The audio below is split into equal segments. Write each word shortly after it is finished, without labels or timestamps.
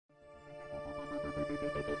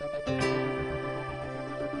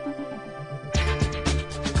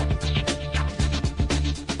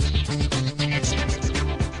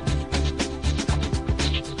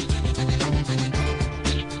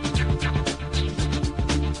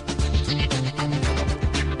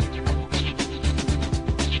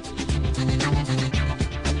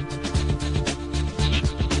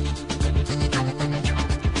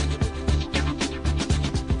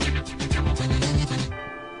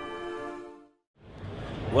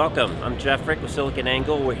Welcome, I'm Jeff Frick with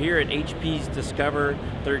SiliconANGLE. We're here at HP's Discover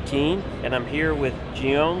 13, and I'm here with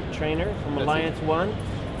Jerome Tollet from Alliance One.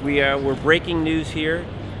 We're breaking news here.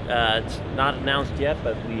 It's not announced yet,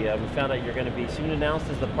 but we found out you're going to be soon announced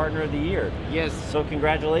as the Partner of the Year. Yes. So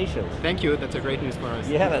congratulations. Thank you, that's a great news for us.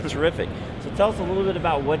 Yeah, that's terrific. So tell us a little bit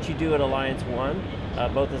about what you do at Alliance One,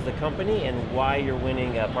 both as the company and why you're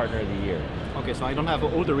winning Partner of the Year. Okay, so I don't have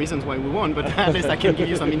all the reasons why we won, but at least I can give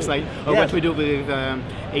you some insight of what we do with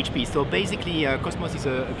HP. So basically, Qosmos is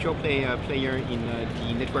a pure play player in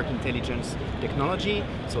the network intelligence technology.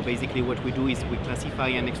 So basically what we do is we classify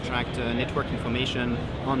and extract network information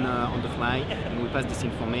on the fly, and we pass this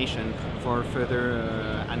information for further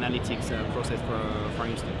analytics process, for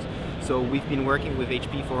instance. So we've been working with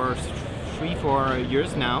HP for 3-4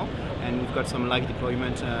 years now, and we've got some live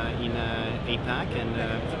deployment in APAC,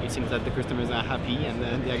 and it seems that the customers are happy and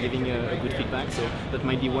they are giving a good feedback, so that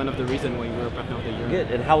might be one of the reasons why we're Partner of the Year.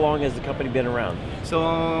 Good, and how long has the company been around?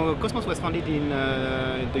 So Qosmos was founded in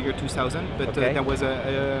the year 2000, but there was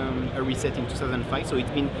a reset in 2005, so it's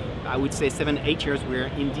been, I would say, 7-8 years we're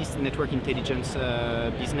in this network intelligence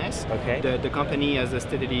business. Okay. The company has a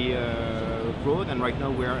steadily growth, and right now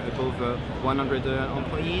we're above 100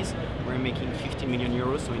 employees. We're making 50 million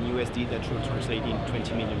euros, so in USD that should translate in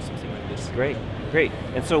 20 million, something like this. Great, great.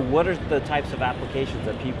 And so what are the types of applications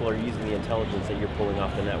that people are using the intelligence that you're pulling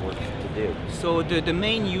off the network to do? So the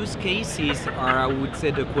main use cases are, I would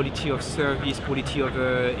say, the quality of service, quality of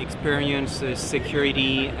experience,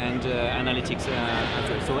 security, and analytics as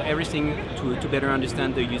well. So everything to better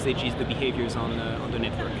understand the usages, the behaviors on the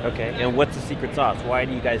network. Okay, and what's the secret sauce? Why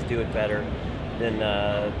do you guys do it better than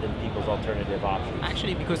people's alternative options?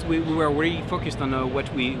 Actually, because we were really focused on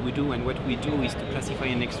what we do, and what we do is to classify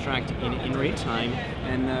and extract in real time,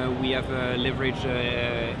 and we have leveraged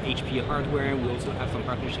HP hardware. We also have some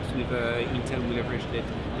partnerships with Intel. We leverage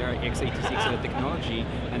their x86 technology,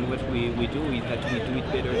 and what we do is that we do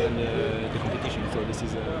it better than the competition, so this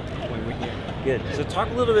is why we're here. Good, so talk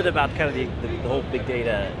a little bit about kind of the whole big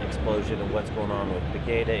data explosion and what's going on with big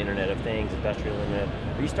data, Internet of Things, industrial internet.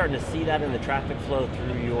 Are you starting to see that in the traffic flow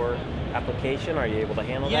through your application? Are you able to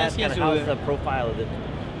handle that? Yes. How's the profile of the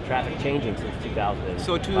traffic changing since 2000?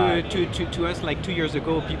 So to us, like 2 years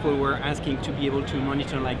ago, people were asking to be able to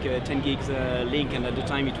monitor like 10 gigs link, and at the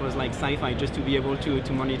time it was like sci-fi just to be able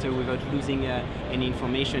to monitor without losing any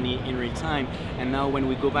information in real time. And now when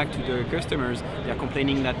we go back to the customers, they're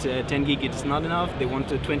complaining that 10 gig is not enough, they want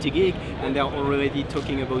 20 gig, and they're already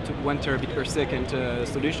talking about 1 terabit per second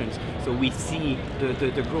solutions. So we see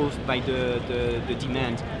the growth by the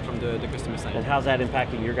demand from the customer side. And how's that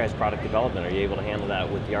impacting your guys' product development? Are you able to handle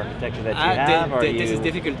that with the architecture that you have? This is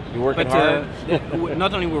difficult. You're working hard?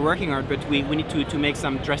 Not only we're working hard, but we need to make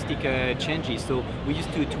some drastic changes. So we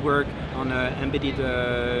used to work on embedded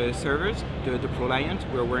servers, the ProLiant.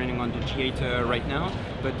 We're working on the G8 right now,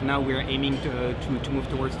 but now we're aiming to move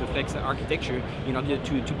towards the Flex architecture in order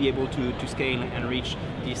to be able to scale and reach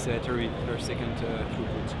this terabit per second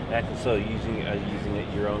throughput. So using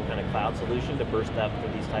your own kind of cloud solution to burst up for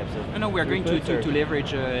these types of... No, we're going to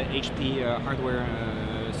leverage HP hardware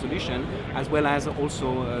solution, as well as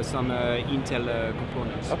also some Intel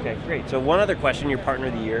components. Okay, great. So one other question, your Partner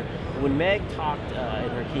of the Year. When Meg talked in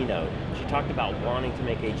her keynote, she talked about wanting to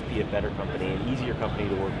make HP a better company, an easier company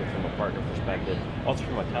to work with from a partner perspective, also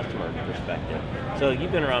from a customer perspective. So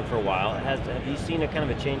you've been around for a while. Have you seen a kind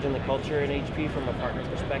of a change in the culture in HP from a partner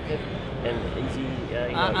perspective? And easy,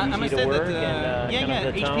 easy to work?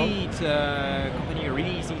 HP, it's a company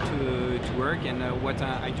really easy to work, and what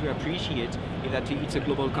I do appreciate is that it's a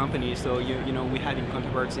global company. So we have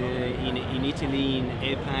counterparts in Italy, in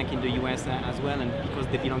APAC, in the US as well, and because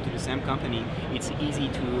they belong to the same company, it's easy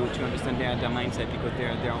to understand their mindset, because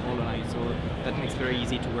they're all aligned. So that makes it very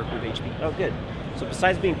easy to work with HP. Oh, good. So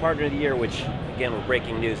besides being Partner of the Year, which again, we're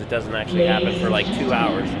breaking news, it doesn't actually happen for like 2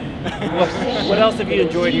 hours. What else have you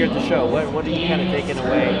enjoyed here at the show? What are you kind of taking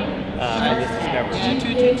away from this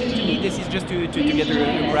discovery? To me, this is just to get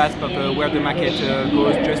a grasp of where the market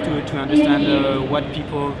goes, just to understand what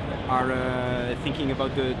people are thinking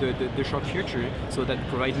about the short future, so that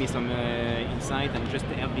provide me some insight and just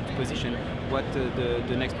help me to position what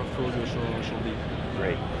the next portfolio should be.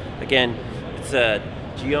 Great. Again, it's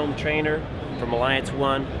Jerome Tollet from Alliance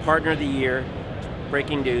One, Partner of the Year.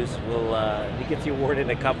 Breaking news. He gets the award in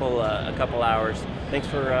a couple hours. Thanks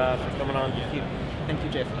for coming on theCUBE. Thank you,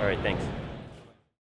 Jeff. All right, thanks.